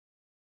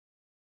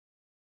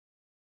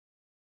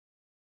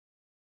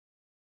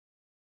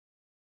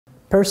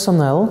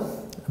Personnel,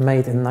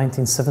 made in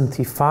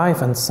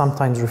 1975 and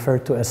sometimes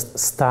referred to as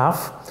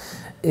Staff,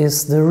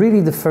 is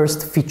really the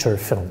first feature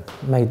film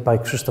made by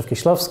Krzysztof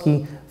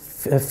Kieślowski,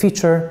 a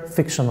feature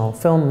fictional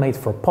film made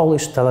for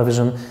Polish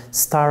television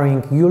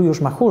starring Juliusz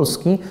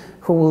Machulski,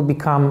 who will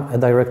become a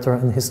director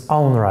in his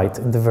own right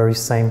in the very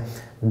same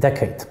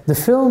decade. The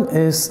film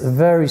is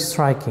very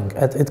striking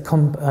and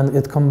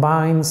it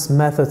combines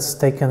methods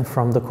taken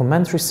from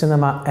documentary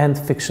cinema and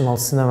fictional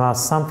cinema,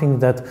 something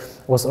that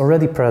was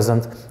already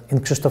present in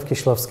Krzysztof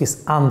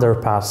Kieślowski's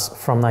Underpass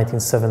from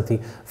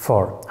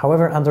 1974.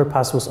 However,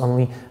 Underpass was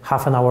only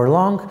half an hour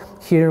long.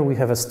 Here we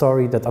have a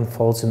story that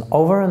unfolds in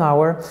over an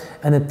hour,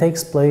 and it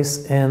takes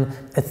place in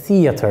a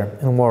theater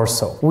in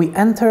Warsaw. We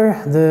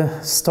enter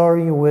the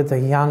story with a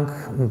young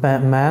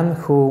man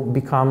who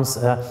becomes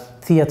a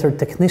theater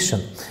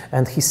technician,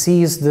 and he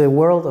sees the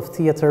world of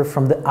theater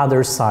from the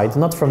other side,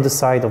 not from the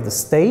side of the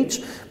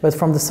stage, but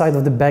from the side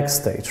of the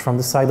backstage, from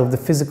the side of the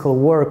physical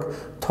work,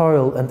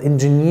 toil and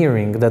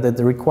engineering that it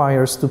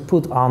requires to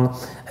put on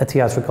a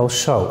theatrical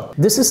show.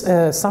 This is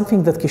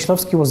something that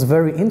Kieślowski was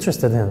very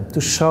interested in,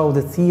 to show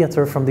the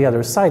theater from the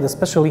other side,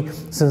 especially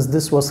since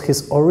this was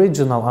his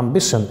original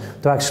ambition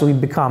to actually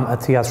become a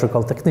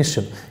theatrical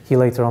technician. He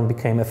later on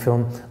became a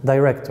film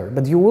director.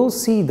 But you will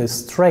see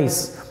this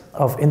trace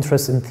of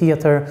interest in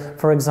theater,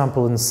 for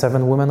example, in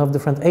Seven Women of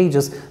Different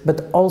Ages,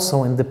 but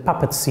also in the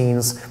puppet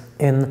scenes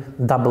in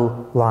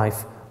Double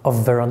Life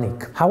of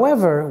Veronique.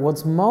 However,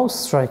 what's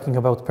most striking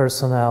about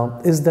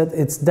Personnel is that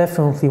it's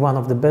definitely one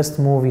of the best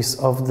movies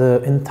of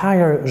the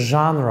entire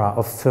genre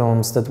of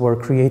films that were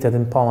created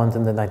in Poland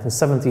in the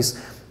 1970s,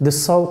 the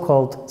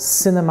so-called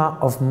cinema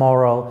of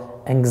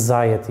moral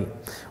anxiety.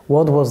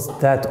 What was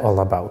that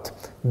all about?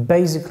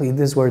 Basically,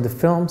 these were the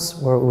films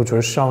which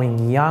were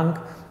showing young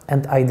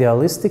and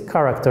idealistic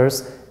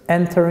characters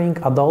entering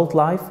adult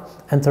life,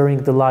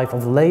 entering the life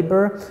of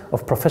labor,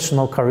 of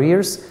professional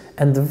careers,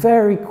 and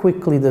very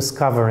quickly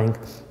discovering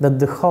that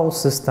the whole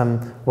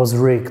system was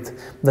rigged,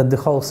 that the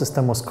whole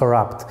system was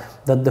corrupt,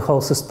 that the whole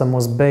system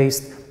was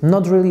based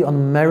not really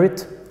on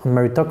merit, on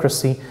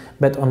meritocracy,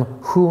 but on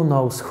who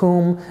knows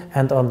whom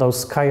and on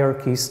those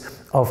hierarchies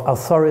of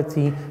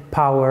authority,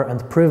 power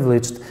and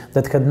privilege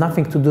that had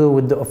nothing to do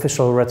with the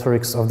official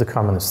rhetorics of the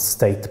communist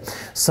state.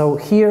 So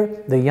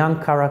here the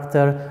young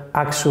character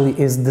actually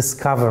is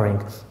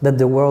discovering that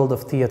the world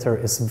of theater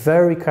is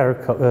very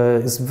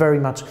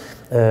much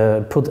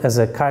put as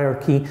a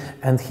hierarchy,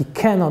 and he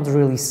cannot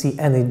really see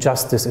any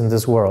justice in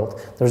this world.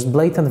 There's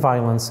blatant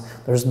violence,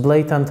 there's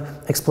blatant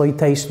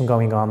exploitation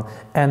going on,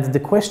 and the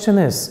question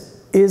is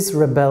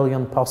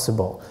rebellion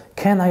possible?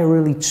 Can I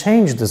really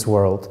change this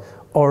world?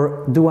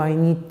 Or do I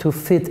need to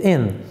fit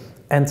in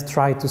and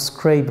try to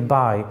scrape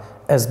by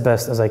as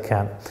best as I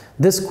can?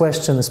 This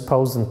question is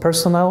posed in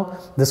Personnel,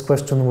 this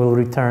question will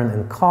return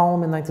in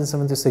Calm in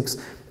 1976,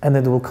 and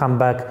it will come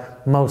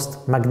back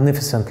most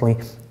magnificently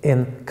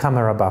in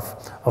Camera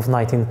Buff of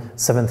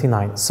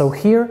 1979. So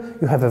here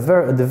you have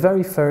the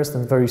very first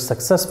and very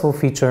successful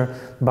feature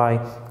by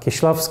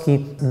Kieślowski,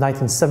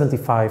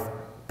 1975,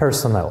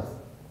 Personnel.